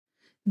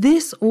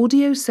This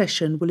audio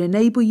session will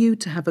enable you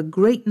to have a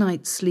great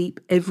night's sleep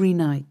every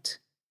night,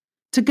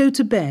 to go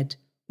to bed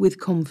with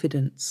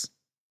confidence.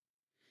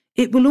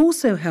 It will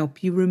also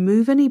help you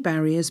remove any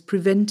barriers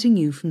preventing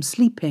you from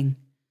sleeping,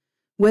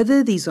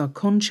 whether these are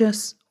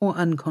conscious or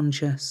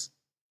unconscious.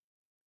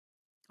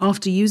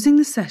 After using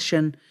the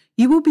session,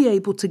 you will be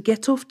able to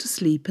get off to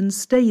sleep and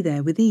stay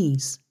there with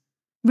ease,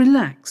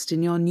 relaxed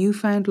in your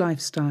newfound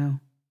lifestyle.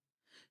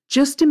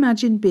 Just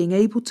imagine being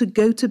able to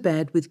go to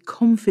bed with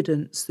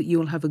confidence that you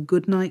will have a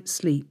good night's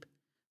sleep,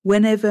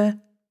 whenever,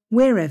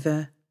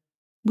 wherever,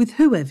 with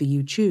whoever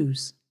you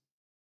choose.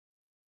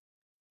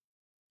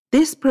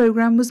 This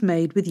program was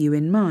made with you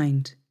in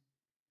mind.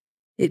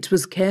 It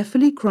was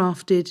carefully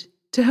crafted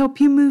to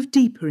help you move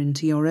deeper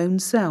into your own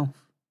self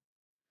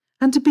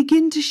and to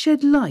begin to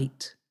shed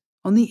light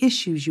on the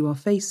issues you are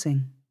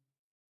facing.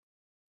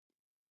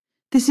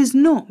 This is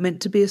not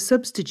meant to be a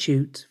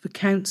substitute for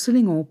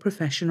counselling or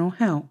professional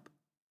help,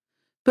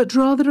 but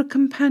rather a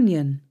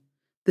companion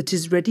that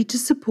is ready to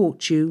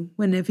support you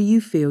whenever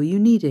you feel you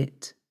need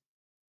it.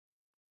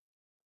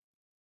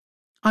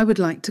 I would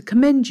like to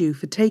commend you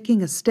for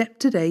taking a step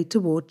today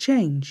toward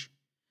change.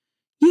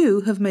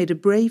 You have made a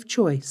brave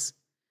choice,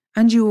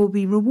 and you will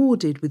be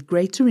rewarded with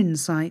greater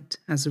insight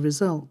as a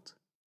result.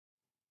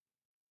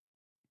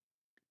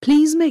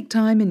 Please make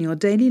time in your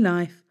daily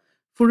life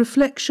for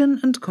reflection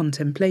and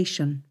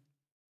contemplation.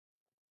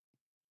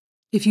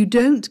 If you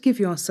don't give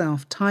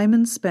yourself time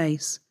and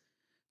space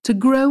to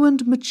grow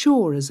and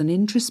mature as an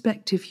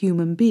introspective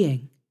human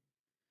being,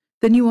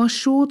 then you are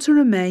sure to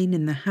remain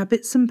in the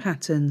habits and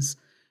patterns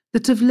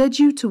that have led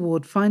you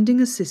toward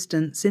finding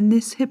assistance in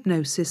this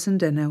hypnosis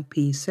and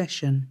NLP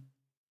session.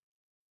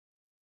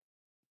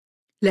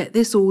 Let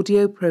this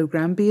audio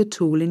program be a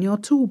tool in your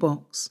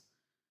toolbox,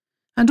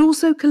 and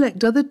also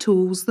collect other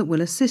tools that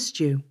will assist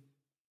you,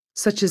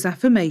 such as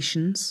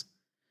affirmations,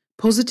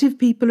 positive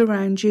people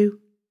around you,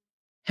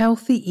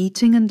 healthy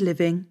eating and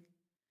living,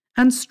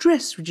 and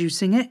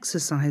stress-reducing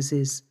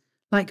exercises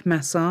like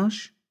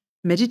massage,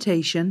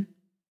 meditation,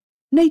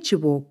 nature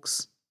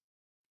walks,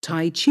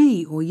 Tai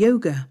Chi or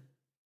yoga.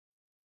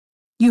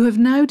 You have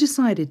now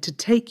decided to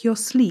take your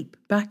sleep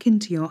back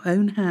into your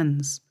own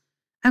hands,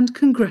 and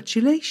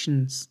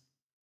congratulations!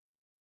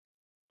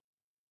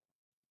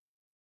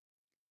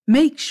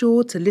 Make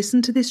sure to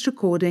listen to this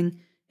recording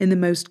in the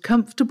most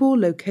comfortable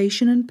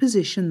location and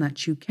position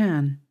that you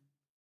can.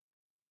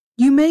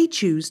 You may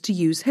choose to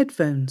use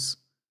headphones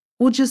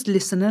or just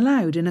listen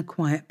aloud in a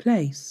quiet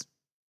place.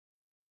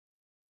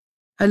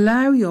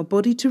 Allow your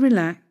body to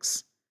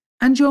relax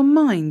and your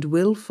mind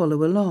will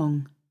follow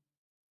along.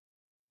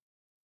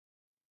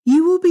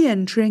 You will be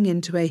entering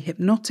into a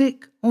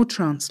hypnotic or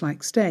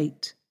trance-like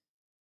state.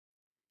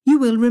 You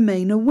will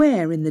remain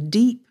aware in the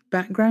deep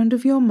background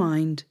of your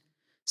mind,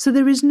 so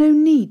there is no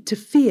need to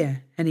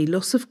fear any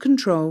loss of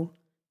control,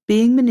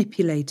 being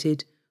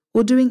manipulated,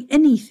 or doing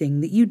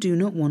anything that you do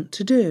not want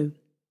to do.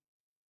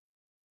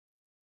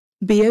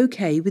 Be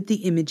okay with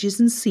the images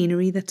and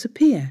scenery that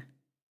appear.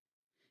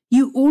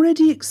 You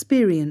already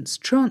experience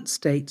trance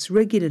states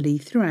regularly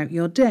throughout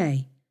your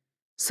day,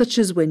 such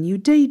as when you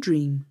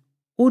daydream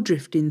or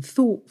drift in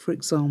thought, for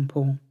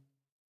example.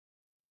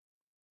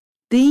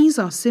 These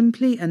are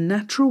simply a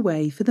natural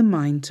way for the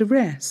mind to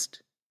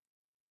rest.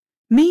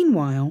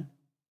 Meanwhile,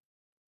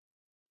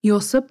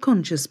 your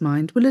subconscious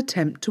mind will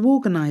attempt to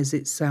organise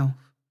itself,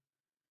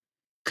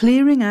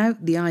 clearing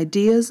out the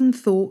ideas and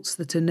thoughts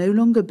that are no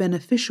longer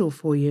beneficial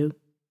for you,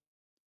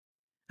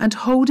 and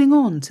holding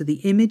on to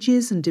the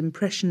images and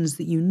impressions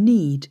that you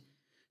need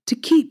to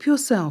keep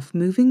yourself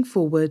moving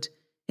forward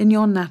in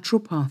your natural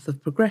path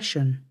of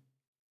progression.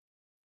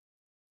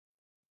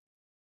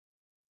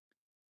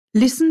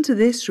 Listen to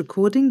this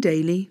recording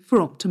daily for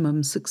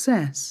optimum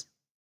success.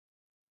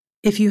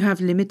 If you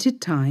have limited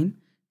time,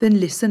 then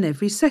listen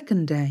every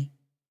second day.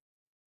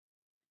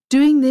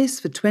 Doing this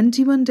for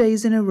 21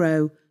 days in a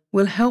row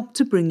will help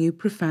to bring you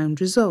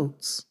profound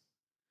results,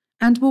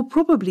 and will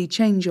probably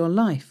change your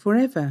life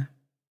forever.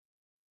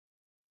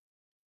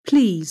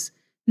 Please,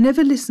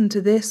 never listen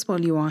to this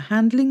while you are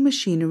handling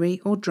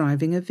machinery or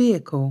driving a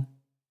vehicle.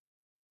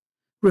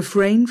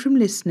 Refrain from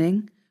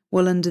listening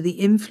while under the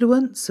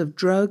influence of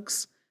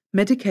drugs,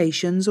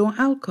 medications or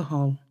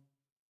alcohol.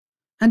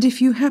 And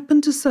if you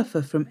happen to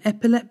suffer from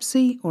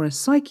epilepsy or a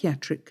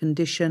psychiatric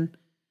condition,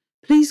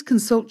 please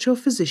consult your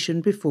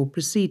physician before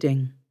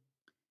proceeding.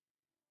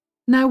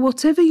 Now,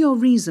 whatever your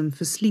reason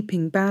for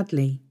sleeping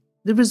badly,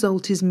 the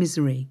result is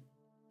misery,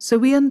 so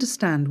we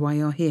understand why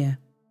you're here.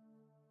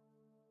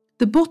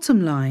 The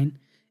bottom line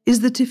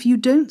is that if you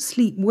don't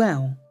sleep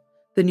well,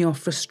 then you're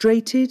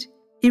frustrated,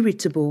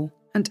 irritable,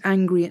 and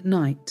angry at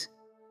night,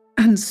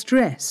 and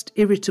stressed,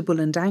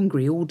 irritable, and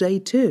angry all day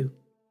too.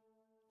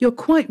 You're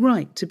quite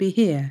right to be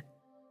here.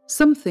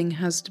 Something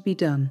has to be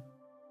done.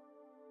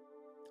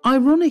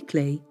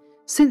 Ironically,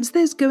 since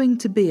there's going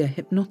to be a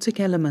hypnotic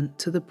element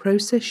to the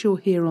process you'll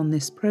hear on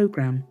this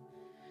program,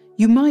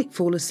 you might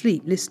fall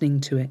asleep listening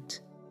to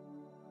it.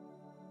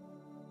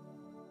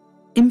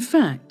 In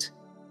fact,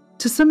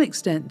 to some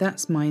extent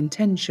that's my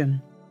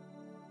intention.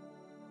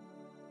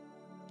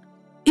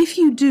 If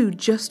you do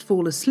just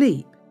fall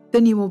asleep,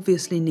 then you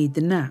obviously need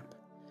the nap.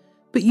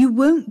 But you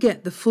won't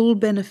get the full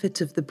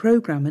benefit of the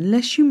program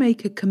unless you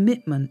make a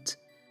commitment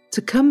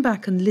to come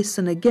back and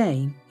listen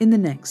again in the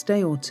next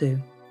day or two.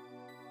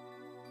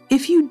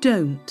 If you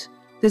don't,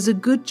 there's a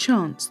good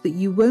chance that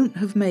you won't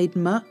have made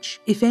much,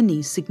 if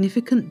any,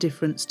 significant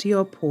difference to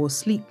your poor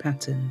sleep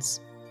patterns.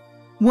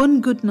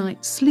 One good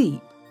night's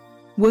sleep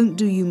won't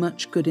do you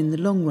much good in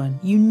the long run.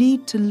 You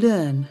need to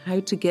learn how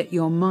to get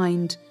your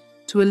mind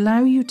to allow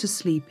you to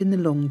sleep in the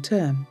long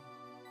term.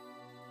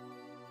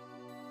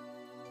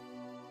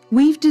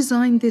 We've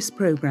designed this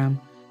program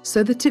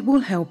so that it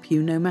will help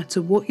you no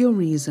matter what your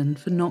reason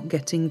for not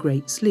getting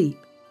great sleep.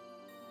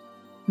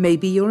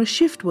 Maybe you're a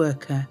shift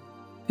worker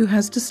who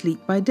has to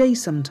sleep by day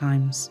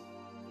sometimes.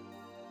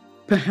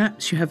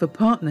 Perhaps you have a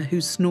partner who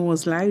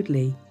snores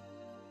loudly,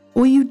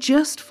 or you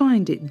just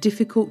find it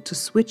difficult to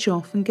switch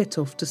off and get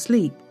off to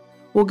sleep,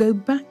 or go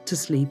back to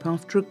sleep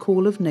after a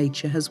call of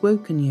nature has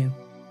woken you,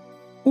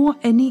 or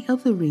any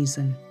other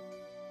reason.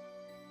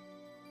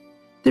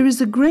 There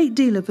is a great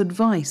deal of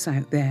advice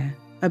out there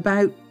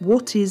about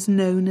what is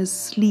known as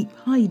sleep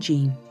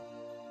hygiene,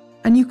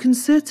 and you can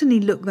certainly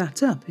look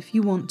that up if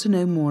you want to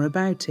know more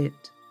about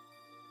it.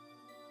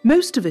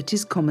 Most of it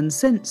is common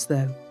sense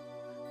though,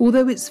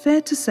 although it's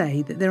fair to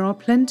say that there are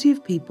plenty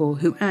of people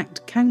who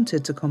act counter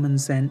to common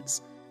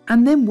sense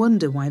and then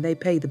wonder why they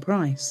pay the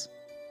price.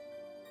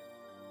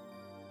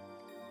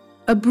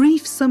 A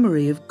brief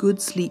summary of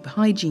good sleep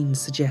hygiene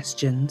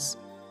suggestions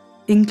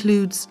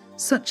includes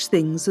such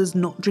things as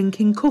not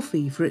drinking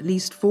coffee for at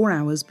least 4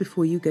 hours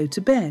before you go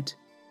to bed,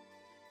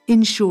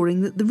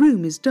 ensuring that the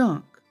room is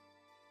dark.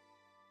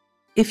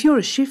 If you're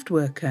a shift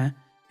worker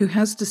who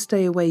has to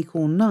stay awake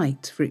all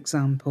night, for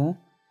example,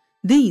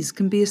 these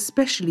can be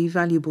especially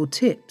valuable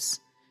tips,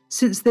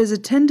 since there's a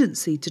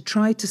tendency to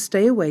try to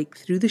stay awake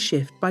through the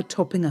shift by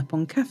topping up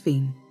on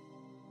caffeine.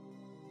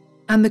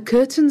 And the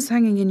curtains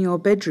hanging in your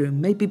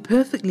bedroom may be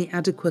perfectly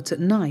adequate at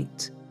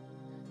night,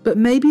 but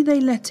maybe they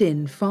let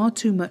in far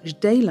too much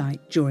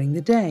daylight during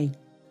the day.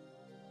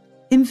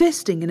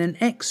 Investing in an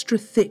extra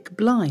thick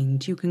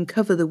blind you can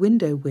cover the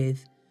window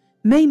with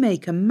may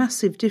make a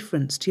massive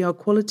difference to your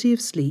quality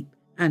of sleep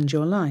and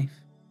your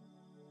life.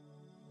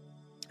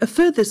 A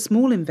further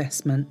small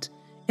investment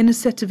in a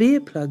set of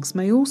earplugs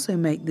may also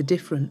make the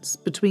difference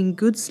between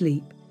good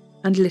sleep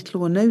and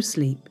little or no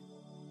sleep,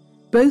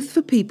 both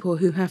for people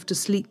who have to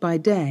sleep by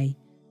day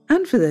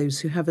and for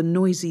those who have a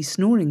noisy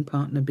snoring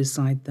partner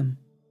beside them.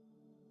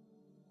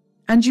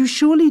 And you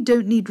surely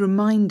don't need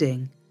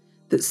reminding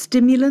that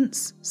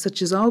stimulants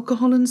such as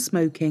alcohol and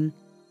smoking,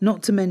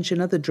 not to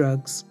mention other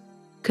drugs,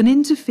 can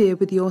interfere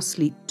with your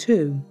sleep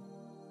too.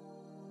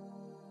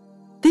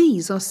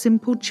 These are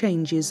simple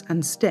changes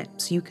and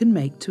steps you can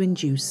make to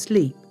induce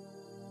sleep.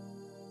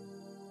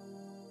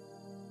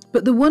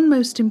 But the one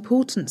most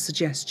important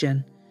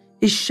suggestion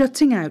is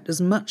shutting out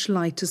as much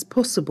light as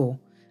possible,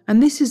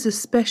 and this is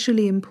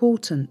especially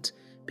important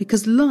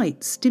because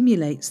light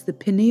stimulates the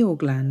pineal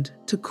gland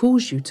to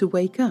cause you to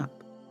wake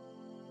up.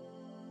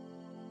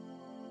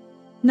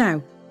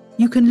 Now,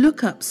 you can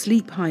look up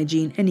sleep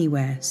hygiene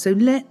anywhere, so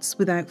let's,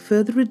 without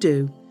further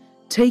ado,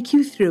 take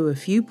you through a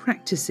few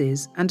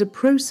practices and a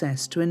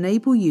process to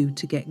enable you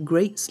to get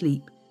great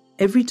sleep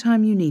every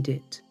time you need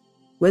it,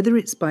 whether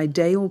it's by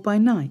day or by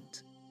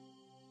night.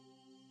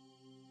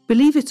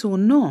 Believe it or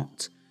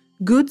not,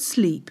 good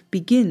sleep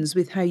begins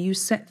with how you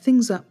set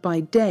things up by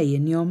day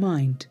in your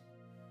mind.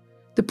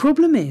 The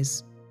problem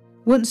is,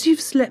 once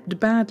you've slept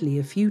badly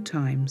a few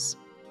times,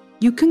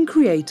 you can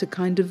create a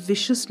kind of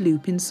vicious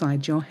loop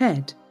inside your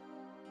head.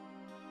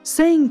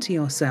 Saying to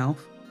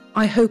yourself,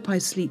 "I hope I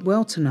sleep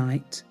well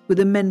tonight," with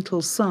a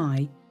mental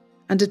sigh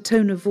and a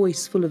tone of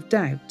voice full of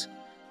doubt,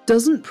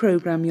 doesn't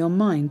program your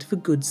mind for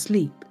good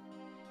sleep.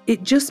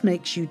 It just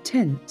makes you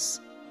tense.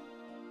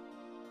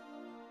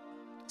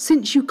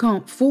 Since you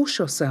can't force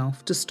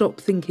yourself to stop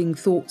thinking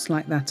thoughts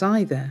like that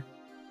either,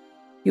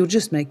 you'll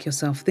just make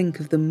yourself think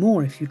of them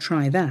more if you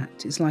try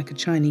that. It's like a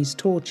Chinese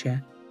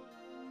torture.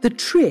 The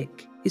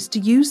trick is to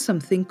use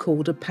something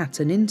called a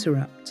pattern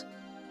interrupt.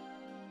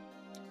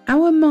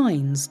 Our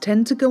minds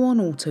tend to go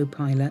on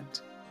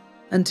autopilot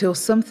until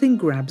something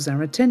grabs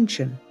our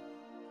attention.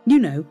 You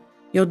know,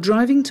 you're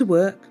driving to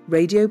work,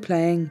 radio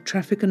playing,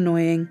 traffic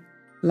annoying,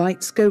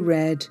 lights go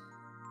red,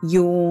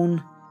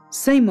 yawn,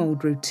 same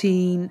old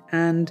routine,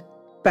 and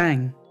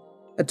bang,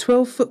 a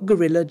 12-foot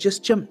gorilla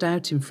just jumped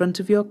out in front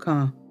of your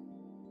car.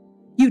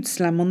 You'd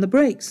slam on the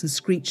brakes and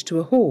screech to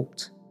a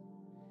halt.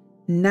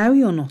 Now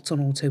you're not on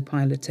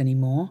autopilot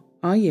anymore,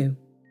 are you?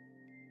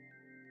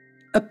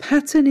 A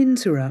pattern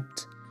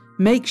interrupt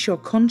makes your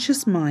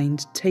conscious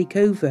mind take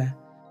over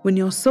when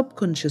your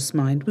subconscious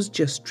mind was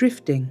just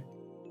drifting,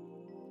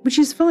 which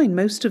is fine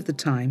most of the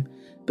time,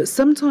 but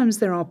sometimes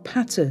there are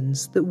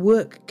patterns that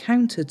work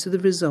counter to the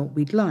result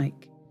we'd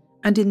like,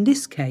 and in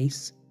this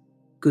case,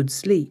 good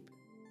sleep.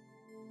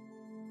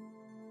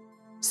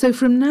 So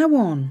from now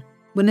on,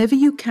 whenever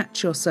you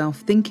catch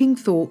yourself thinking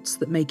thoughts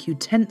that make you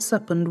tense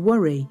up and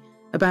worry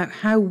about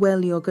how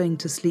well you're going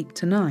to sleep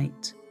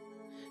tonight,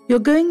 You're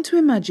going to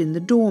imagine the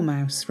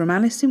dormouse from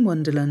Alice in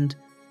Wonderland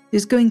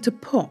is going to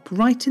pop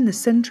right in the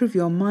centre of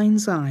your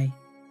mind's eye.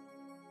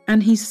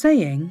 And he's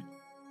saying,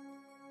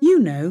 you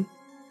know,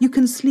 you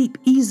can sleep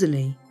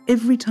easily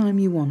every time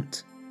you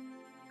want.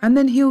 And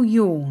then he'll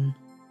yawn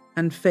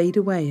and fade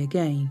away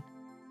again.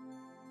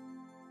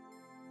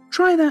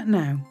 Try that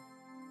now.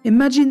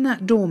 Imagine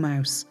that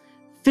dormouse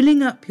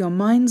filling up your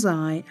mind's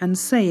eye and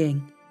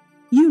saying,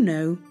 you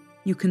know,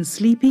 you can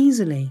sleep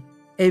easily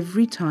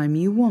every time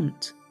you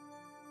want.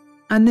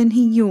 And then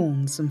he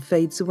yawns and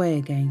fades away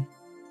again.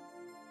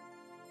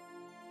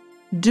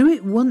 Do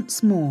it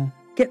once more.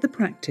 Get the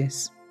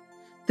practice.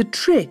 The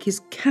trick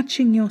is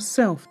catching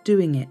yourself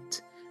doing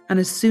it. And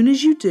as soon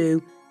as you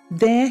do,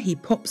 there he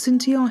pops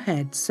into your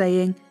head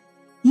saying,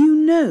 you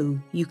know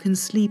you can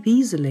sleep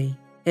easily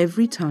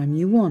every time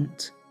you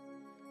want.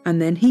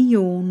 And then he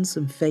yawns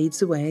and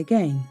fades away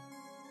again.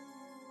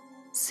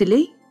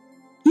 Silly?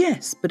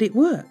 Yes, but it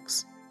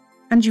works.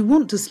 And you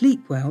want to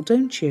sleep well,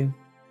 don't you?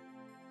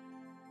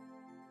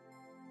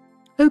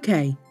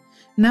 Okay,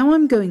 now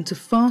I'm going to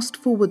fast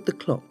forward the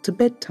clock to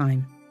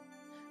bedtime.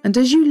 And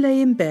as you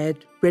lay in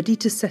bed, ready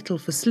to settle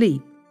for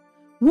sleep,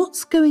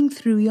 what's going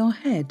through your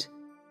head?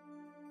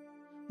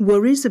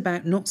 Worries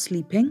about not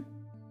sleeping?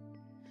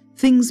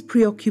 Things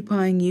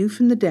preoccupying you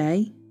from the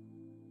day?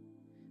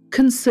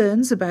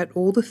 Concerns about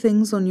all the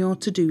things on your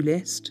to-do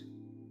list?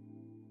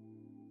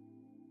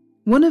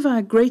 One of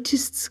our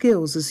greatest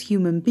skills as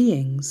human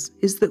beings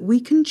is that we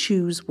can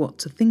choose what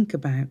to think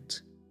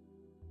about.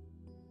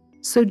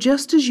 So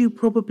just as you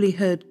probably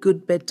heard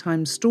good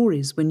bedtime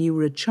stories when you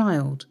were a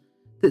child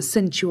that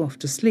sent you off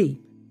to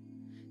sleep,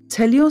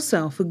 tell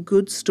yourself a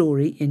good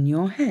story in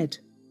your head.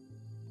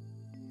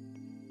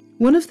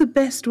 One of the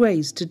best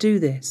ways to do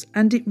this,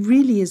 and it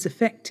really is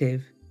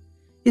effective,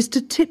 is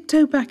to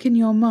tiptoe back in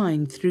your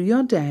mind through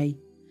your day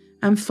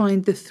and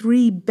find the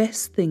 3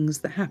 best things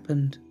that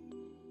happened.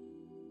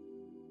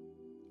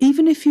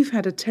 Even if you've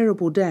had a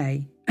terrible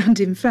day, and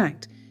in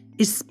fact,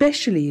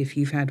 especially if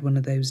you've had one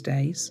of those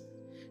days,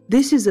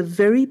 this is a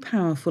very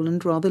powerful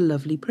and rather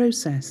lovely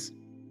process.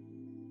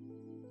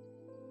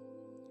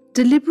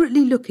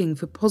 Deliberately looking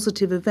for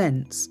positive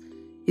events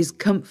is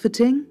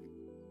comforting,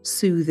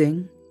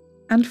 soothing,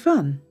 and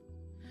fun.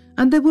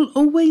 And there will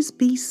always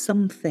be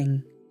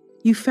something.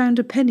 You found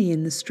a penny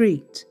in the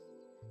street.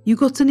 You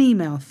got an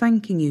email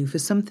thanking you for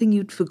something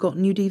you'd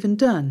forgotten you'd even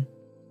done.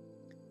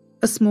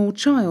 A small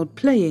child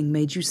playing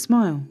made you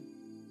smile.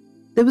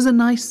 There was a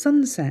nice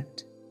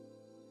sunset.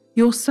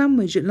 Your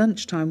sandwich at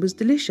lunchtime was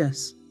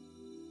delicious.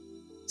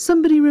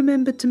 Somebody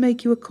remembered to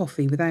make you a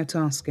coffee without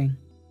asking.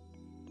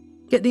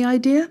 Get the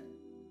idea?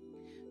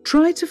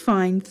 Try to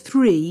find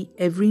 3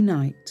 every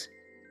night.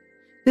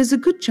 There's a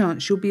good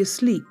chance you'll be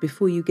asleep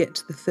before you get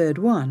to the 3rd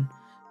one,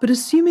 but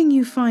assuming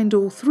you find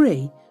all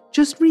 3,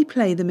 just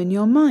replay them in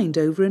your mind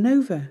over and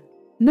over.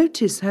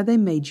 Notice how they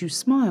made you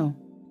smile.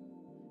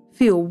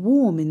 Feel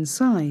warm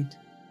inside,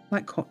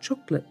 like hot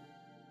chocolate.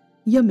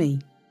 Yummy,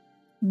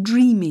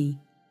 dreamy,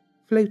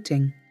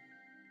 floating.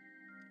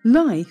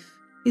 Life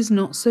is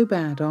not so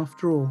bad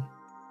after all.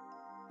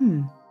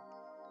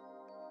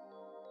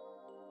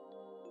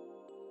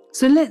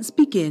 So let's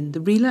begin the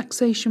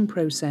relaxation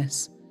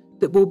process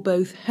that will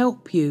both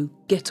help you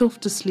get off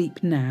to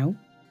sleep now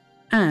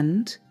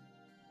and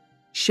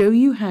show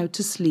you how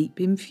to sleep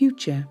in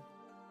future.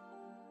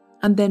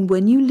 And then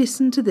when you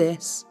listen to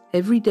this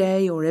every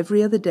day or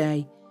every other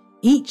day,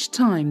 each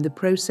time the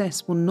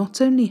process will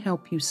not only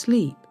help you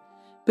sleep,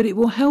 but it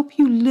will help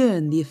you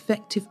learn the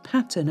effective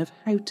pattern of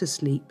how to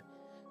sleep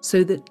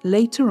so that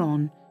later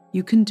on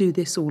you can do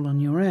this all on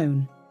your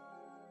own.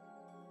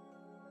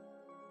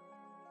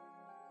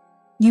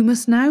 You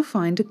must now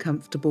find a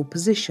comfortable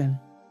position.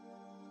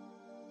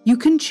 You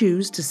can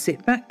choose to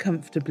sit back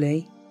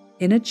comfortably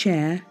in a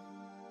chair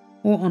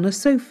or on a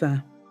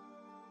sofa,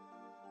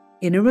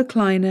 in a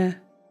recliner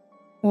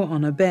or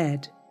on a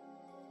bed.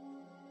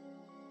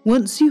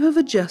 Once you have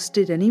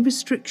adjusted any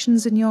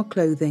restrictions in your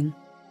clothing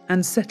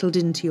and settled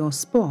into your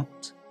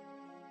spot,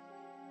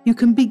 you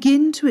can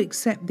begin to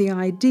accept the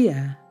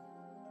idea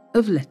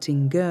of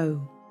letting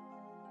go.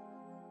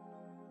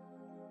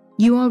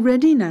 You are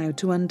ready now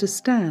to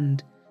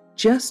understand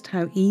just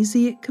how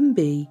easy it can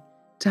be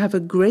to have a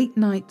great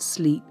night's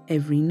sleep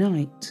every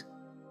night,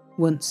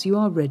 once you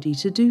are ready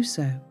to do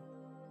so.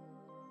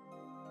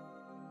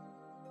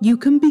 You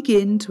can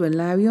begin to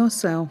allow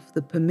yourself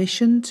the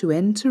permission to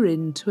enter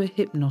into a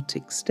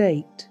hypnotic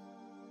state.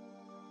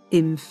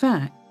 In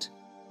fact,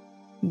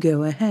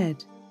 go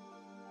ahead.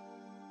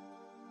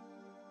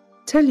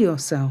 Tell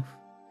yourself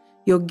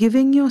you're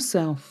giving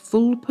yourself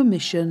full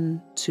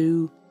permission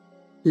to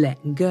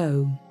let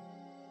go.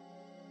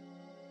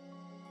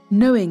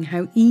 Knowing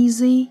how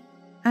easy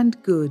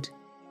and good,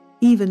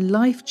 even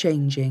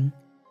life-changing,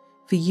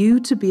 for you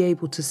to be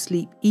able to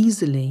sleep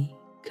easily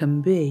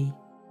can be.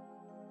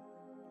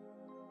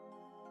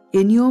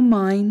 In your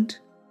mind,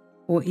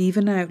 or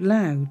even out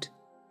loud,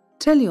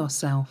 tell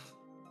yourself,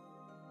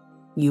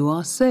 you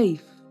are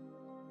safe.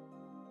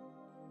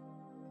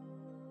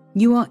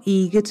 You are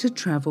eager to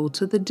travel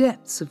to the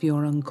depths of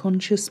your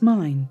unconscious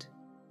mind,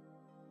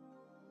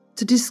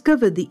 to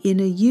discover the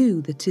inner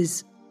you that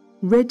is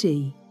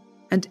ready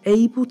and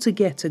able to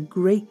get a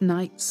great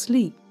night's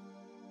sleep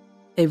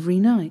every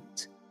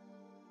night.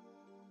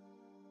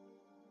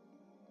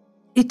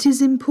 It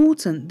is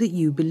important that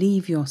you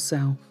believe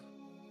yourself,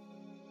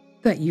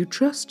 that you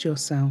trust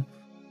yourself.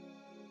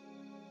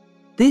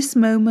 This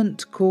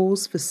moment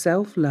calls for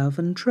self-love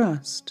and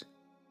trust,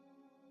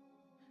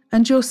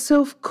 and your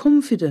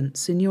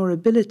self-confidence in your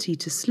ability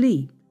to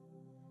sleep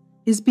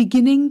is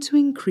beginning to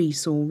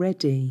increase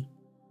already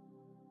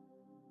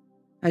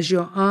as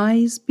your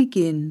eyes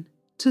begin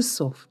to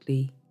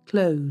softly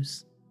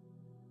close.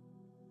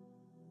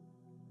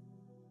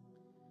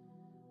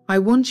 I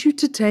want you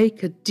to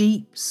take a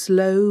deep,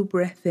 slow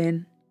breath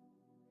in,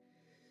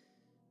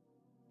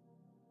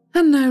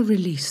 and now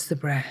release the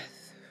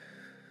breath.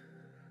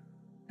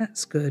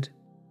 That's good.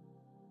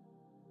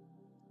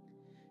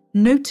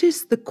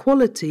 Notice the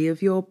quality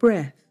of your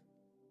breath.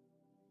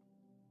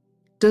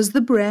 Does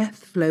the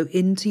breath flow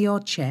into your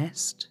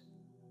chest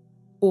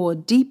or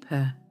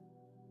deeper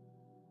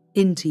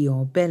into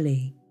your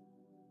belly?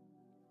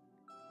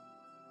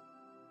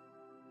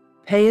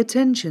 Pay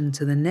attention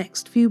to the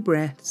next few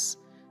breaths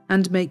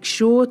and make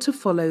sure to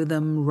follow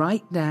them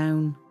right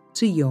down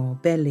to your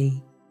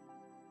belly.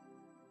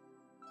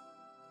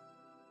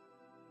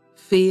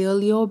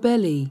 Feel your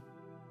belly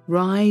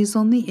rise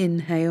on the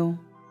inhale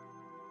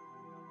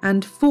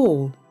and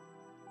fall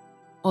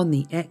on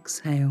the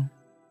exhale.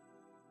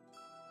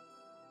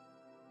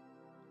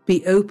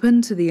 Be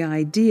open to the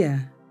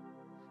idea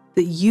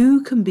that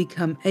you can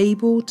become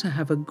able to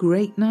have a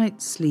great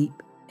night's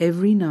sleep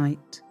every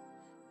night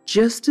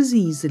just as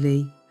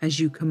easily as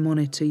you can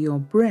monitor your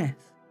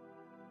breath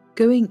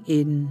going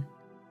in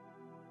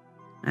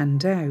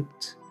and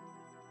out.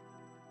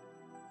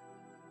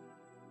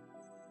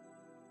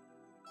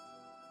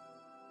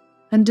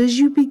 And as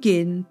you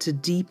begin to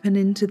deepen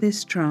into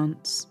this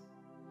trance,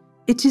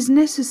 it is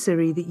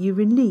necessary that you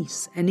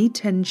release any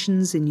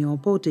tensions in your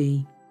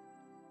body.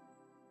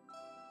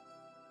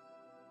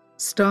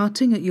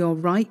 Starting at your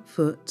right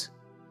foot,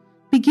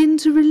 begin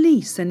to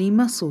release any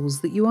muscles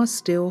that you are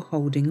still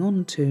holding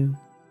on to.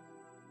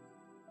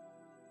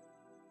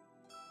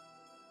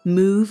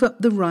 Move up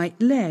the right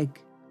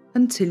leg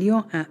until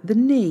you're at the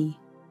knee,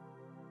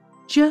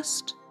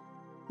 just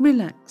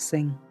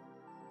relaxing.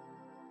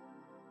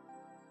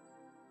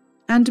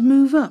 And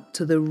move up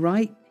to the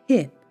right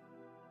hip.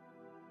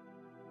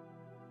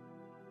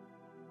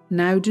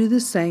 Now do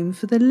the same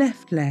for the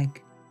left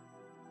leg.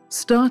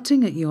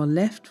 Starting at your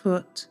left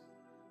foot,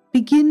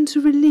 begin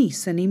to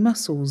release any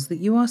muscles that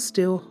you are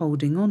still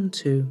holding on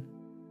to.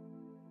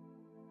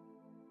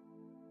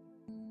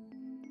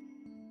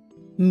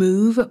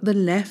 Move up the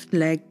left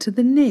leg to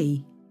the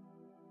knee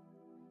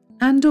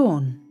and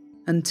on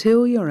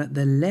until you're at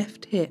the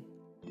left hip,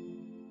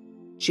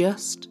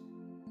 just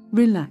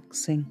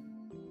relaxing.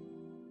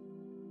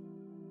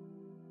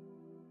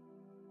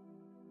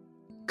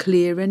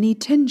 Clear any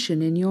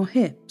tension in your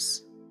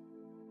hips.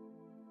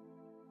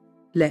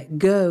 Let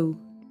go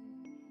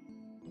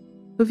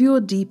of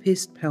your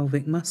deepest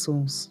pelvic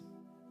muscles.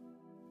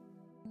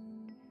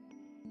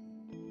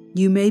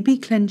 You may be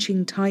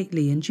clenching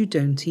tightly and you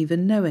don't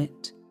even know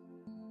it,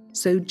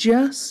 so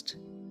just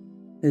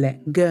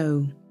let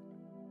go.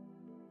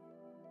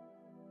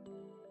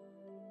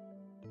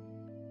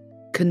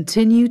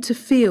 Continue to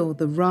feel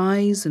the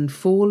rise and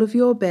fall of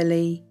your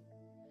belly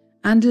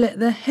and let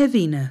the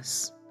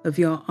heaviness of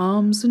your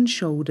arms and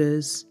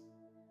shoulders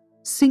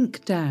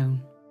sink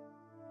down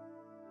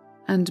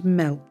and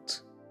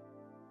melt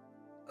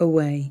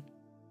away.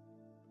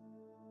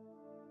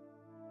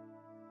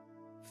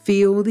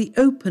 Feel the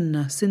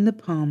openness in the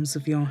palms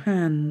of your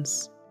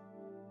hands.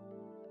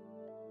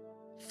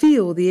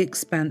 Feel the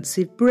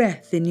expansive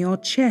breath in your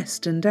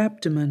chest and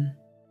abdomen.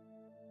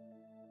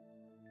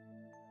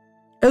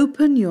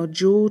 Open your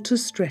jaw to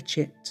stretch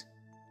it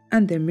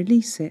and then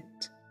release it.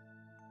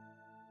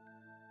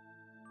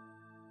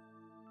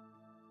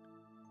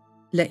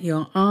 Let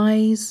your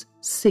eyes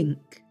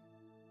sink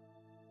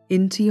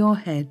into your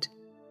head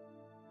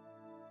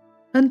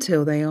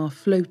until they are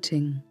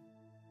floating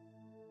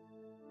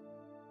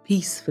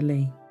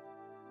peacefully.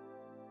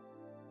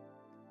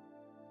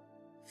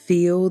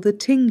 Feel the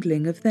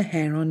tingling of the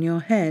hair on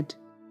your head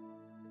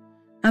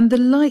and the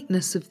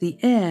lightness of the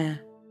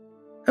air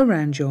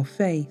around your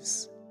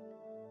face.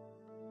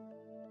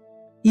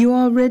 You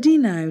are ready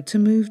now to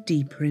move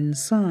deeper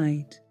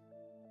inside,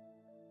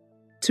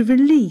 to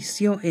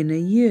release your inner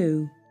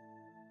you,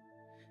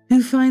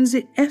 who finds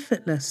it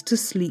effortless to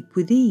sleep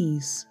with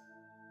ease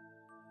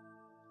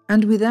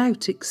and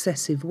without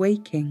excessive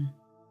waking.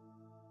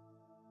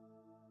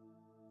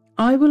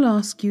 I will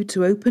ask you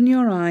to open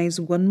your eyes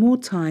one more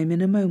time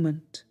in a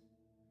moment,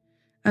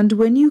 and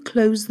when you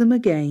close them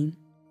again,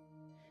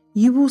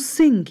 you will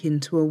sink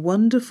into a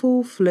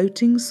wonderful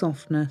floating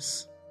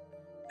softness,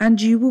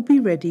 and you will be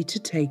ready to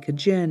take a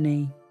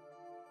journey.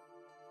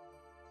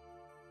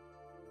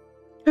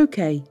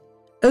 Okay,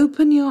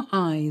 Open your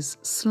eyes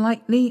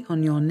slightly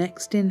on your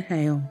next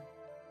inhale.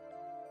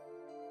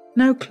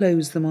 Now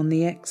close them on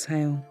the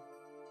exhale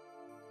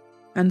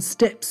and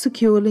step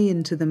securely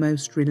into the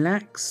most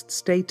relaxed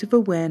state of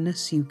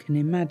awareness you can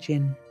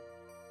imagine.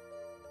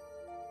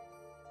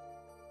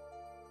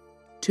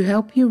 To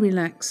help you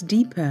relax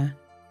deeper,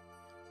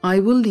 I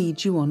will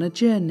lead you on a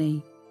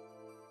journey.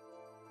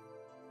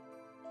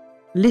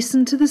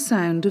 Listen to the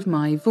sound of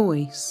my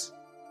voice.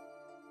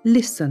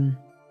 Listen.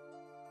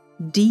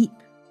 Deep,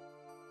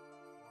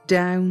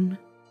 down,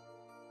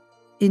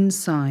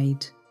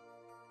 inside.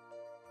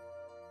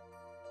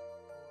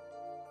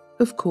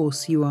 Of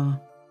course you are.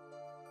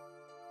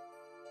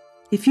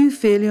 If you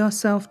feel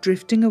yourself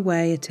drifting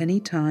away at any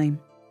time,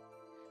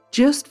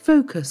 just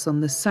focus on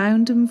the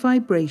sound and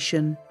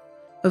vibration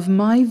of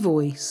my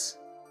voice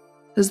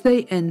as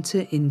they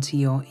enter into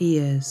your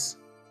ears.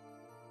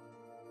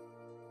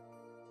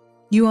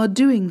 You are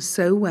doing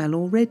so well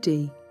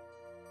already.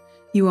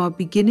 You are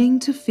beginning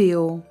to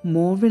feel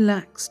more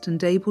relaxed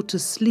and able to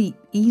sleep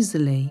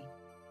easily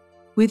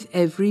with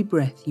every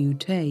breath you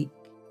take.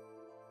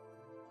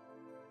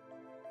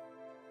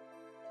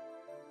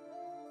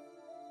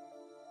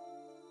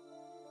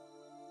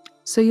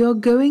 So you're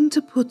going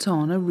to put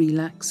on a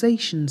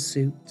relaxation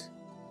suit.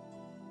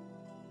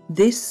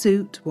 This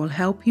suit will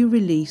help you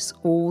release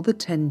all the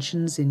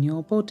tensions in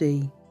your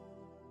body.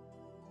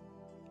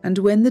 And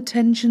when the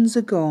tensions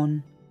are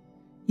gone,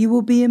 you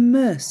will be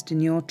immersed in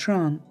your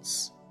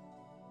trance.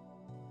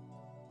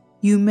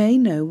 You may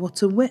know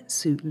what a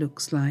wetsuit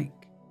looks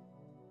like.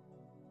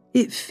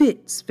 It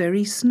fits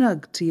very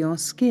snug to your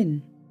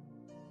skin.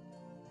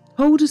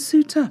 Hold a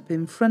suit up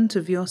in front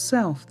of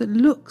yourself that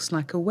looks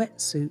like a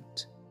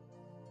wetsuit.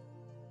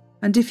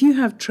 And if you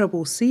have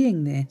trouble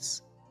seeing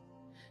this,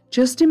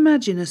 just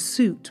imagine a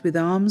suit with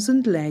arms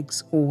and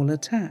legs all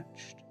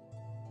attached.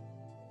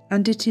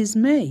 And it is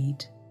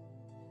made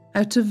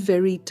out of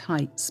very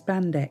tight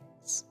spandex.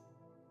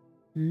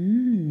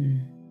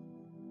 And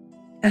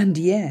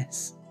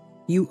yes,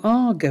 you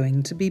are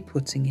going to be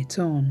putting it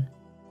on.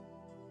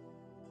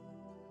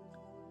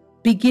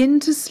 Begin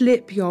to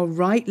slip your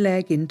right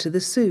leg into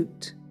the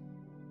suit.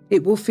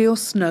 It will feel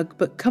snug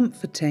but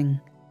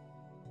comforting.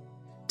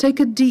 Take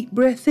a deep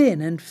breath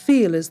in and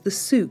feel as the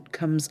suit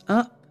comes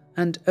up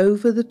and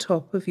over the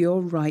top of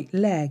your right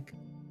leg.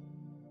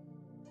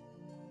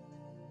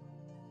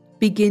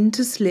 Begin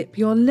to slip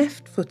your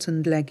left foot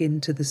and leg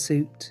into the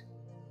suit.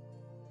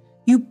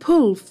 You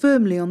pull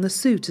firmly on the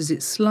suit as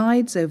it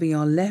slides over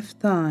your left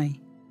thigh.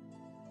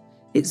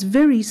 It's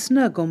very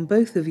snug on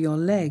both of your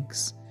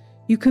legs.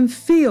 You can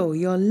feel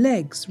your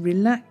legs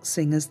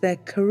relaxing as they're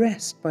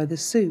caressed by the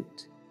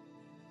suit.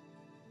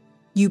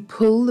 You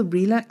pull the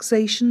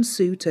relaxation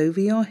suit over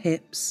your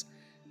hips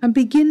and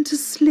begin to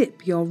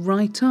slip your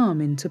right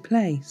arm into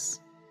place.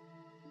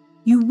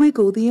 You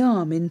wiggle the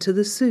arm into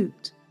the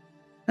suit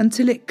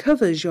until it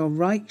covers your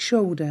right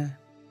shoulder,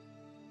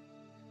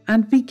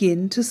 and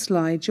begin to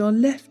slide your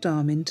left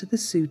arm into the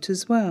suit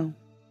as well.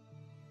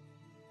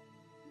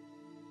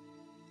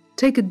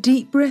 Take a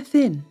deep breath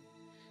in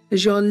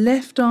as your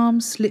left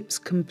arm slips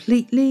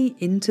completely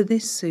into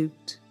this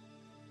suit.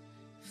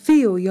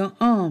 Feel your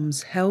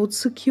arms held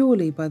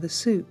securely by the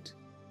suit.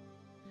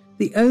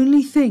 The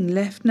only thing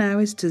left now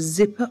is to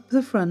zip up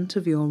the front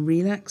of your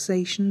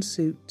relaxation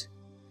suit,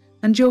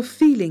 and you're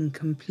feeling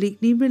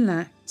completely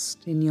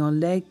relaxed in your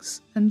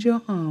legs and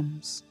your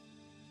arms.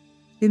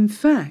 In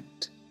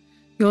fact,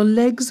 your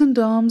legs and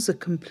arms are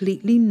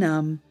completely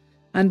numb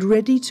and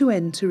ready to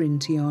enter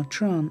into your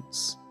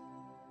trance.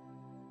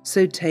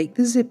 So take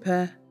the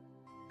zipper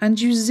and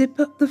you zip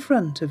up the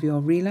front of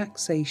your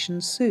relaxation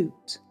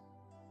suit.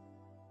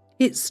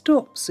 It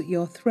stops at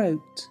your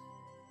throat.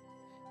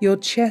 Your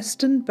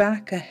chest and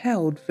back are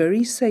held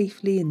very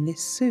safely in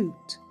this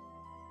suit,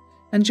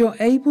 and you're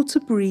able to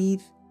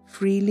breathe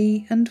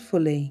freely and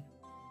fully.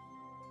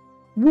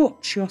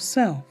 Watch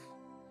yourself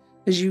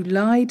as you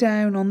lie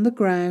down on the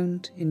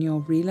ground in your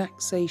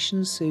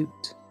relaxation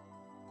suit,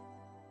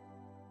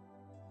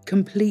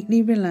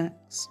 completely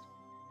relaxed.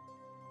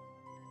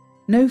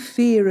 No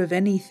fear of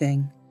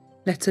anything,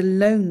 let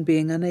alone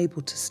being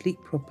unable to sleep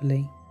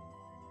properly.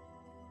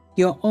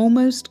 You're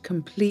almost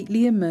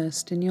completely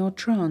immersed in your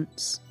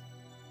trance,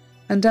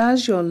 and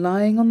as you're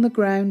lying on the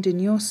ground in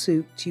your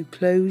suit, you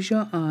close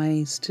your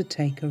eyes to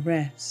take a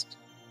rest.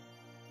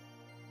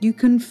 You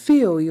can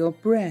feel your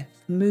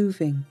breath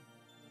moving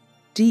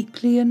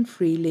deeply and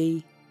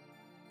freely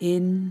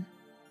in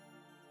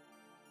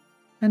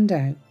and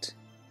out.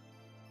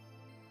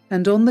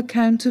 And on the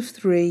count of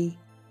 3,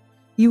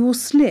 you will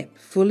slip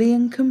fully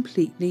and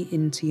completely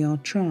into your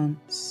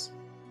trance.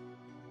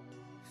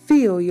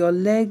 Feel your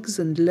legs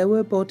and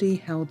lower body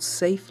held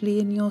safely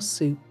in your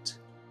suit.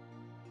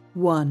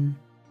 1.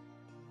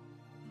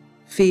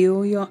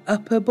 Feel your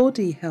upper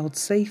body held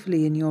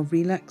safely in your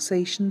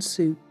relaxation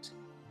suit.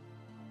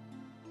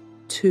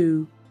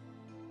 2.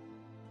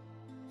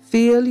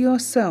 Feel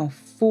yourself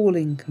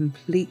falling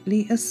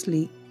completely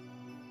asleep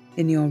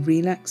in your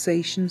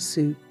relaxation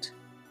suit.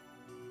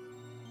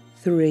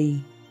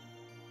 3.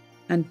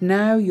 and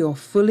now you're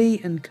fully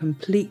and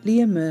completely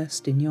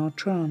immersed in your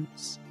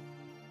trance.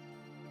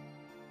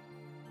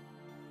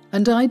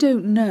 And I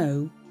don't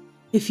know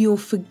if you'll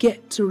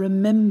forget to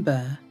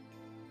remember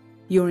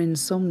your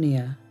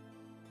insomnia,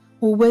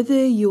 or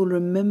whether you'll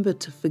remember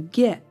to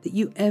forget that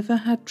you ever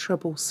had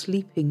trouble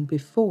sleeping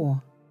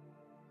before,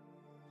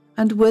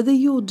 and whether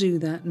you'll do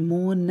that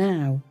more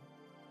now,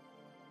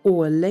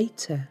 or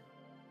later,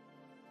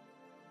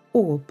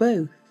 or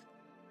both.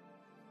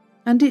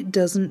 And it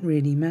doesn't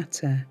really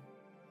matter,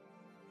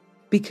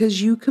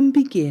 because you can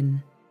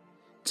begin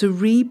to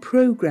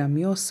reprogram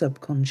your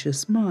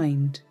subconscious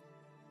mind,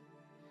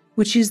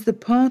 which is the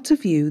part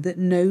of you that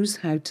knows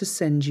how to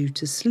send you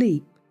to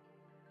sleep.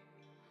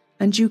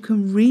 And you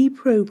can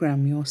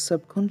reprogram your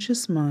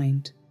subconscious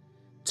mind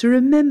to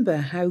remember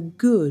how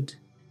good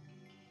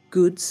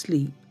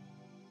sleep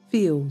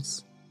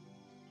feels.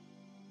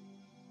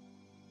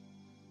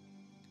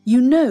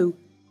 You know,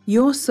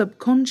 your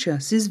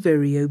subconscious is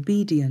very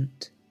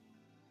obedient.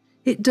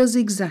 It does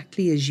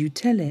exactly as you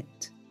tell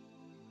it.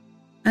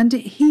 And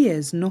it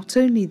hears not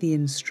only the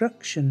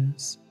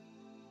instructions,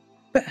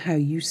 but how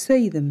you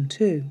say them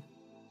too.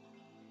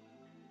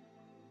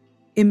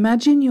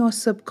 Imagine your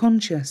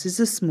subconscious is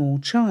a small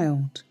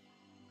child.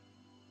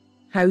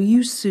 How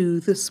you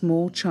soothe a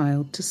small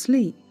child to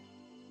sleep.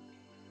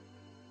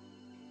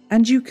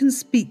 And you can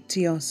speak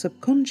to your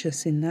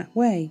subconscious in that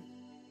way.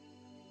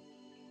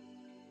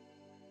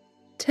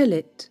 Tell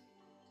it,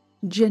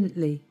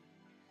 gently,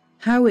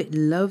 how it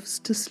loves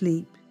to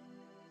sleep.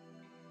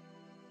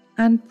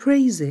 And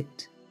praise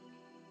it.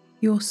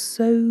 You're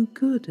so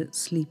good at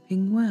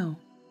sleeping well.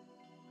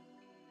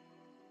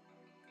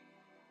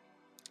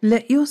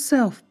 Let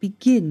yourself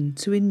begin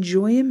to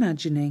enjoy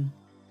imagining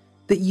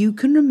that you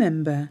can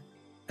remember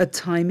a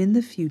time in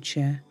the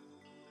future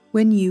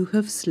when you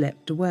have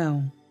slept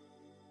well.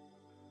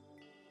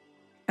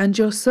 And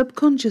your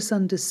subconscious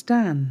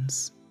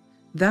understands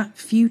that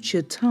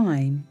future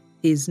time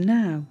is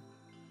now,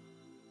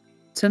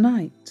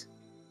 tonight,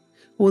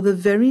 or the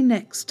very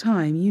next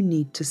time you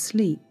need to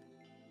sleep.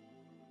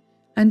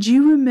 And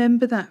you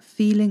remember that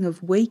feeling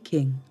of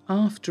waking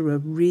after a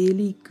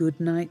really good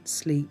night's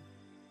sleep.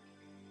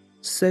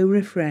 So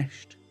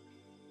refreshed.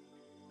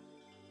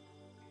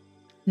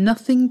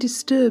 Nothing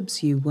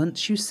disturbs you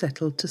once you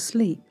settle to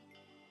sleep,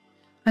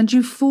 and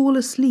you fall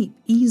asleep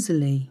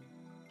easily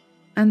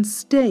and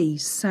stay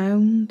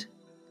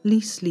soundly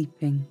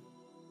sleeping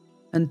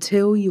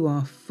until you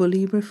are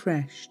fully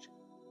refreshed.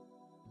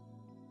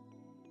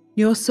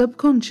 Your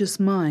subconscious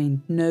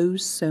mind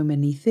knows so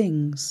many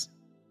things,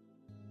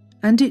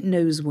 and it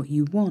knows what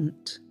you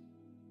want.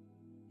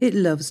 It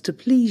loves to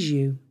please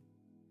you.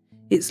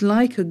 It's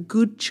like a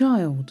good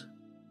child.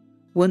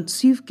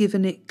 Once you've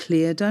given it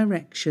clear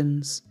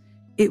directions,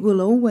 it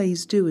will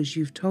always do as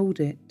you've told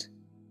it.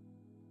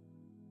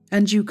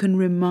 And you can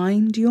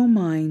remind your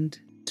mind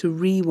to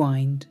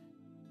rewind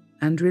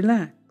and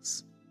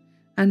relax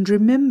and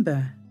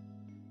remember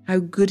how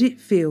good it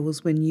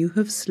feels when you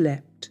have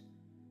slept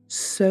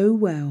so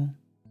well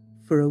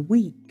for a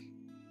week.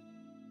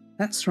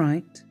 That's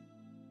right.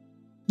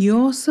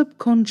 Your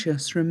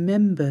subconscious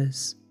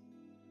remembers,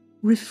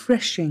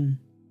 refreshing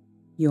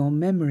your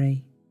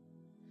memory,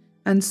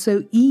 and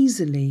so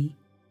easily,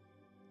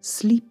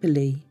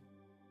 sleepily,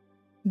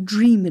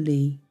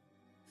 dreamily,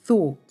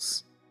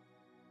 thoughts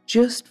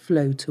just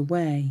float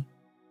away,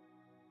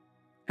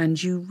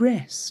 and you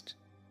rest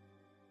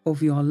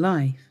of your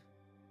life,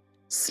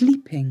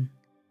 sleeping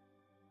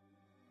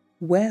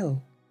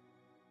well.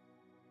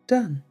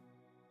 Done.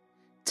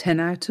 10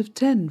 out of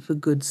 10 for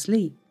good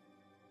sleep.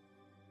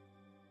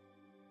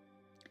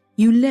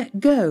 You let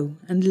go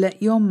and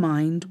let your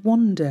mind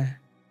wander.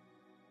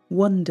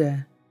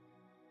 Wonder,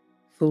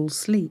 full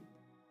sleep,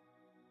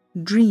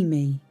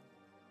 dreamy,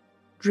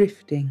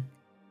 drifting.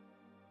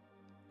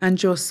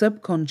 And your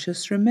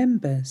subconscious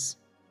remembers.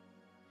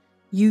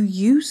 You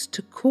used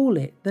to call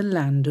it the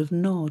land of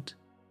Nod.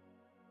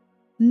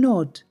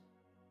 Nodding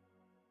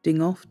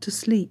off to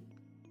sleep.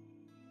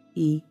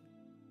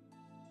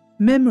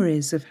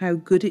 Memories of how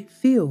good it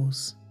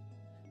feels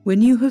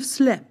when you have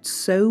slept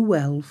so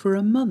well for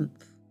a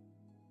month.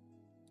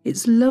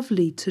 It's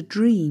lovely to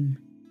dream.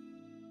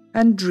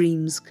 And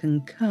dreams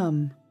can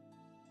come.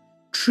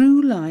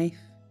 True life,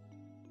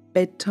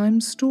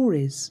 bedtime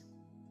stories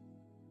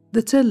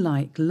that are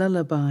like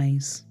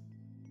lullabies.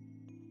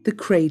 The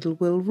cradle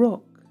will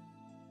rock,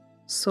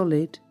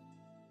 solid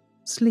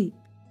sleep.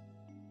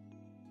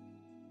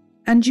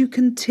 And you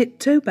can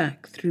tiptoe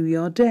back through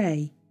your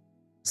day,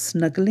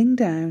 snuggling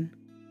down,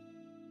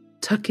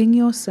 tucking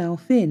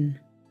yourself in,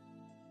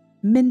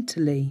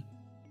 mentally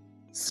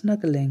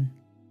snuggling,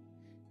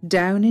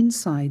 down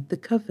inside the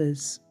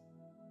covers.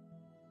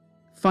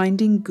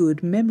 Finding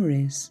good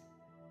memories,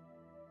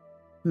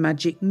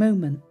 magic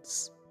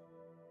moments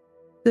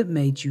that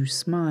made you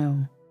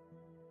smile.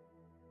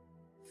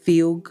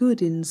 Feel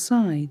good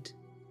inside.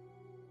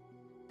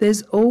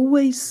 There's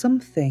always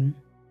something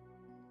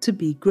to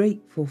be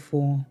grateful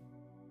for,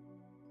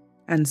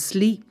 and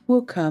sleep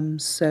will come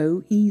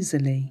so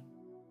easily.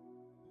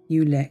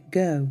 you let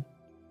go,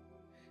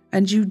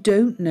 and you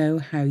don't know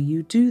how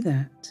you do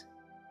that.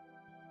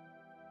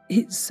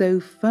 It's so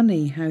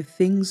funny how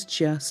things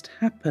just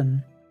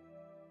happen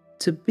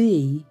to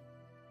be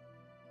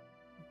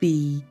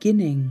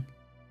beginning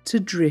to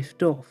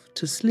drift off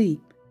to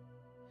sleep,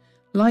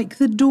 like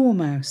the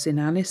dormouse in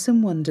Alice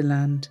in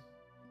Wonderland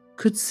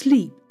could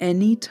sleep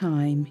any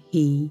time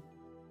he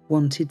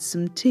wanted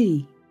some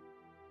tea.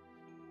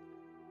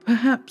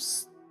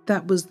 Perhaps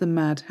that was the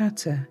Mad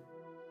Hatter.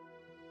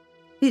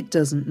 It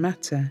doesn't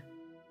matter.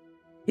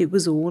 It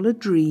was all a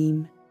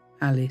dream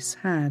Alice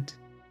had.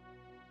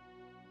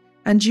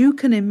 And you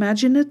can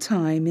imagine a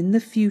time in the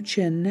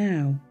future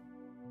now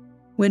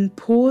when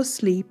poor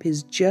sleep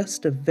is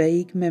just a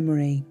vague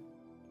memory.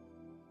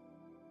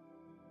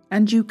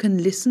 And you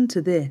can listen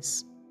to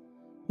this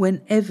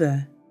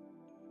whenever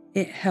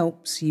it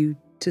helps you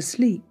to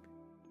sleep.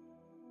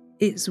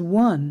 It's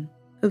one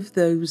of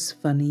those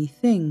funny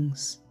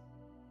things.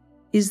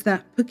 Is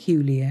that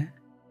peculiar?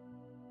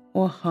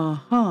 Or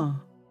ha?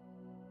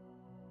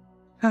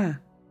 Ha.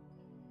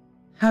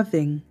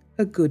 Having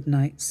a good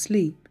night's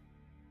sleep.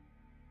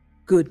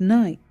 Good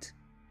night,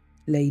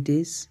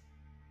 ladies,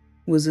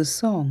 was a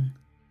song.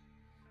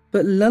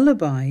 But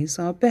lullabies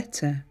are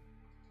better.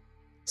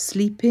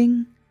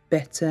 Sleeping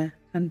better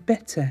and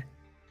better.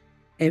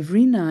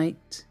 Every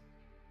night,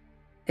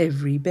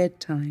 every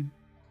bedtime.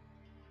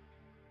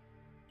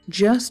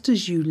 Just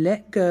as you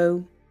let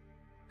go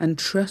and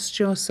trust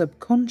your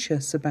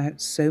subconscious about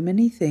so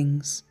many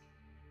things,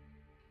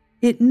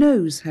 it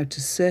knows how to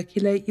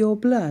circulate your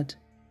blood,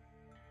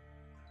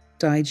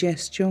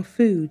 digest your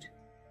food,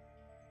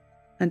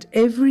 and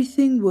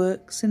everything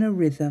works in a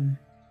rhythm,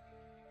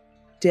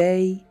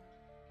 day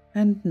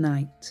and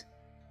night,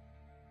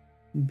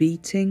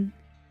 beating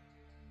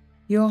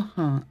your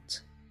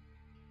heart,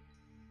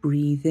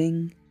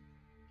 breathing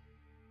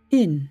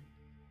in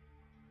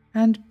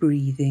and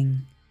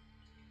breathing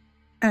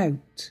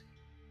out.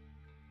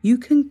 You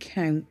can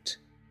count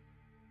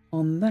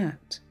on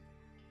that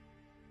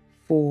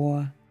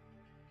for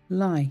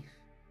life,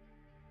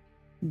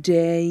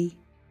 day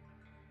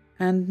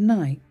and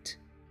night,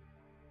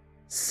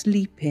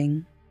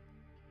 sleeping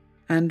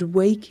and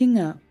waking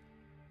up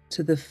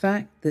to the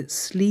fact that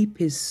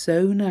sleep is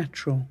so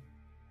natural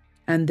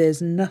and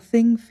there's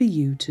nothing for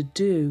you to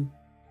do.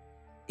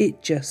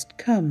 It just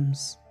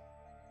comes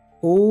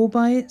all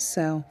by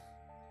itself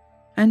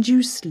and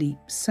you sleep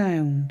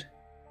sound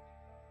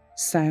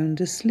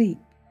asleep,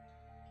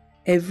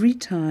 every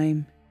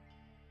time,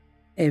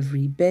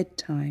 every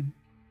bedtime.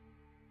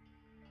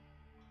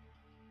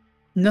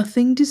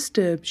 Nothing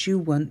disturbs you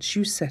once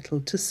you settle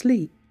to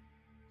sleep,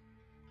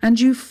 and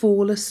you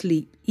fall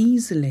asleep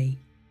easily,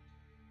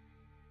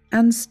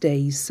 and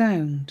stay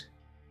soundly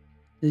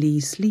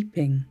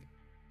sleeping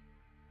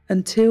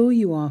until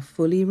you are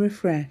fully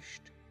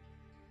refreshed.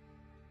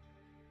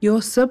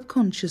 Your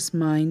subconscious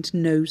mind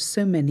knows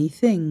so many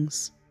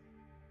things,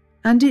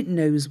 and it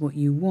knows what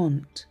you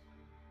want.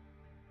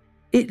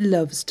 It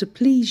loves to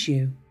please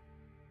you.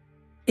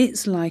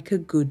 It's like a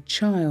good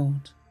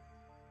child.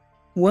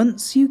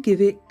 Once you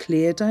give it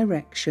clear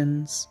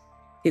directions,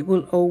 it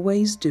will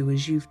always do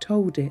as you've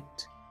told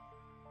it.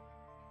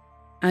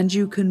 And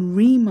you can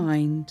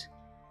remind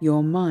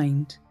your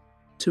mind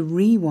to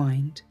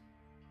rewind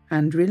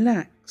and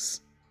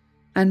relax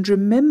and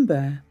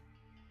remember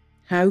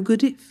how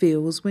good it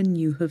feels when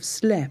you have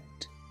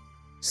slept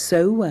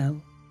so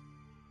well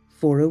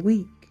for a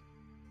week.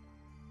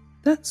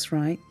 That's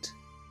right.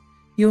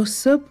 Your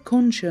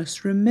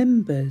subconscious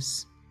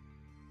remembers,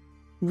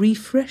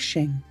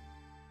 refreshing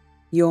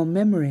your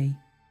memory,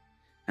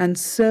 and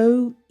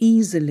so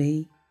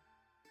easily,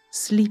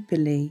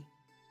 sleepily,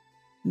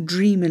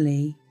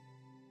 dreamily,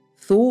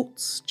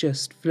 thoughts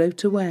just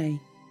float away,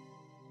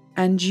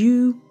 and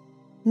you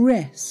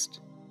rest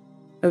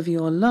of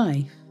your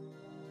life,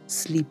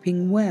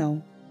 sleeping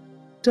well.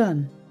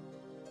 Done.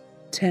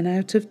 10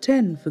 out of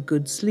 10 for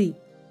good sleep.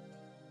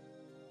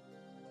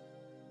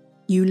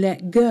 You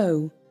let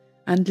go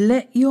and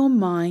let your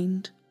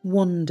mind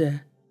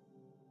wander,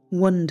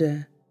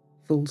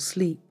 wonderful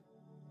sleep,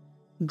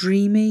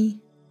 dreamy,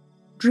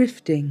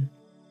 drifting,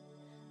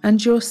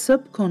 and your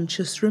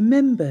subconscious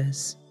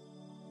remembers.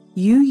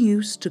 You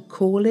used to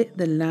call it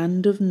the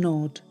land of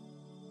nod,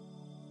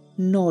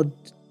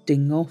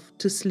 nodding off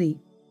to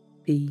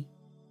sleepy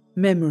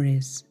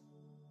memories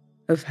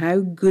of how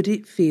good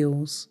it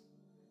feels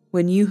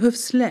when you have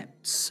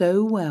slept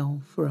so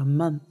well for a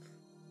month.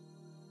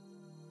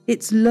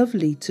 It's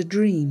lovely to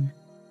dream,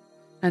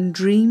 and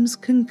dreams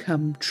can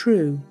come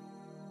true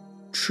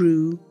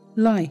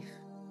life,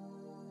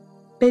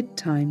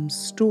 bedtime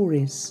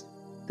stories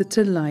that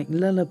are like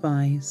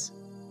lullabies.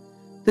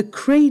 The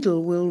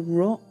cradle will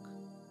rock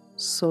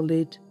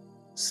solid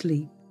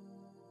sleep,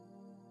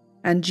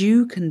 and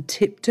you can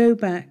tiptoe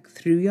back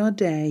through your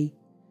day,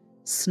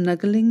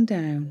 snuggling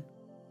down,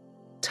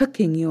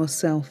 tucking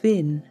yourself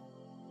in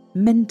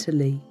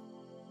mentally,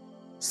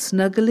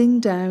 snuggling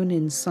down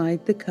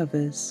inside the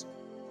covers,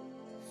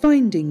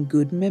 finding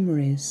good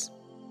memories,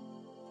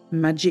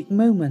 magic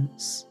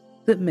moments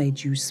that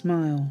made you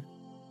smile.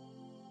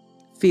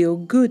 Feel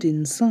good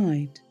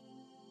inside.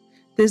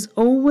 There's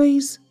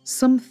always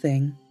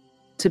something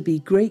to be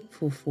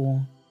grateful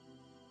for.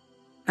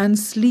 And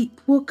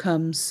sleep will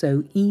come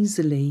so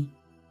easily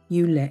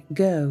you let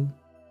go.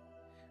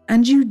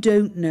 And you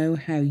don't know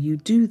how you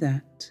do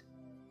that.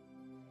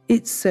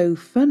 It's so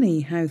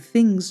funny how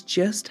things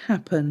just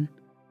happen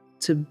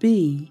to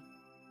be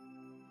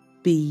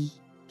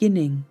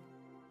beginning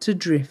to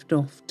drift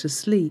off to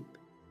sleep.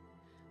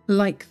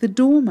 Like the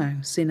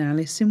dormouse in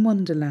Alice in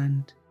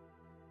Wonderland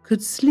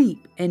could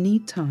sleep any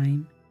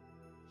time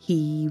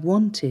he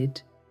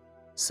wanted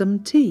some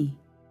tea.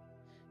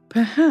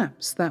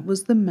 Perhaps that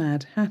was the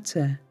Mad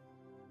Hatter,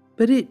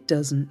 but it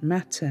doesn't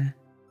matter.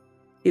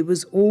 It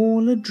was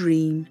all a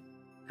dream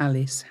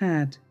Alice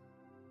had.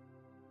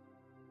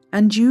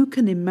 And you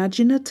can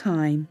imagine a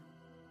time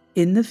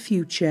in the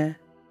future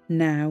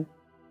now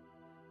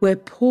where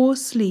poor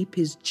sleep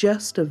is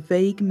just a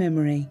vague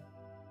memory.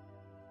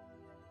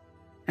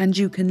 And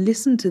you can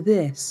listen to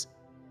this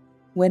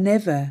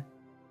whenever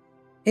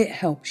it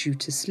helps you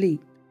to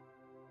sleep.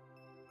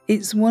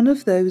 It's one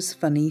of those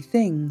funny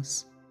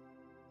things.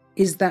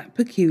 Is that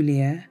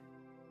peculiar?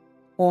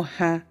 Or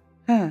having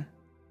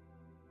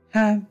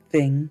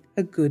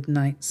a good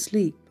night's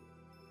sleep?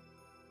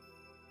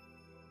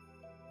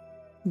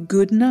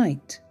 Good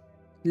night,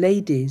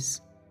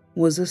 ladies,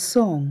 was a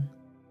song,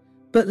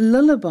 but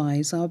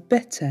lullabies are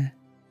better,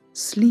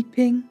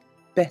 sleeping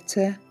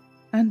better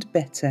and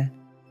better,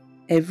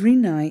 every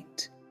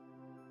night,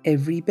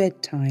 every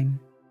bedtime.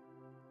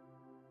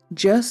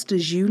 Just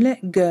as you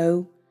let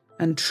go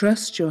and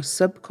trust your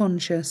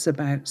subconscious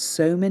about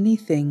so many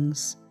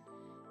things,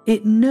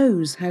 it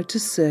knows how to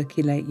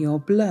circulate your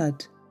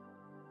blood,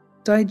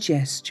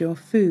 digest your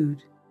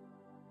food,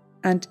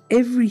 and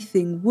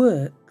everything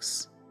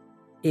works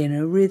in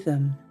a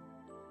rhythm.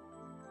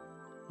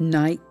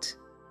 Night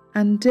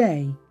and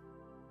day,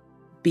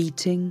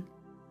 beating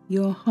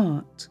your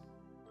heart,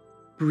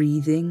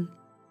 breathing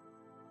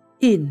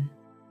in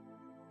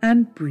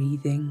and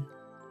breathing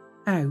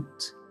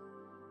out.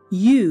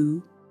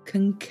 You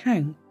can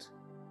count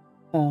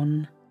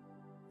on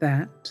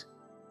that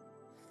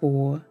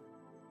for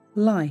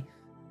life,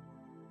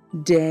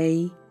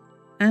 day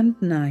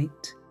and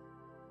night,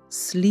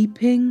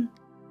 sleeping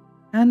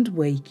and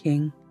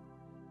waking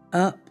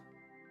up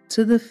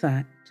to the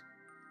fact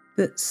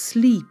that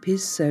sleep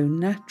is so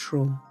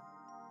natural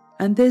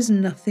and there's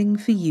nothing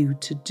for you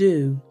to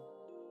do.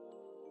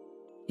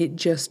 It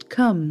just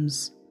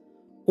comes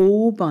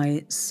all by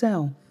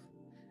itself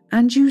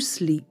and you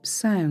sleep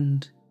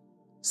sound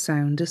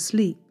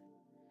asleep,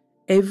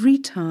 every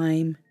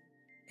time,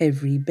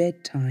 every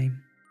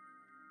bedtime.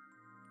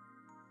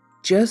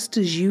 Just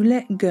as you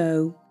let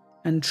go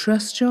and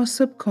trust your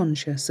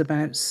subconscious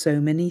about so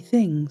many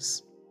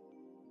things.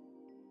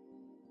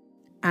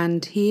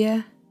 And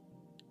here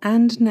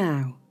and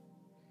now,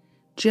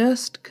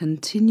 just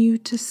continue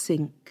to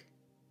sink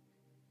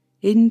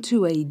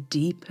into a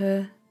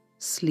deeper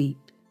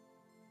sleep,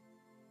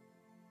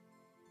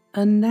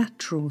 a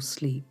natural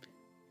sleep,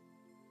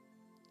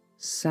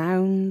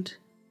 sound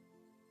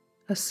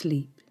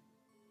asleep.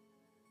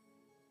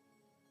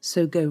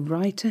 So go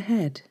right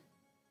ahead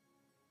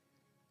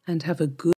and have a good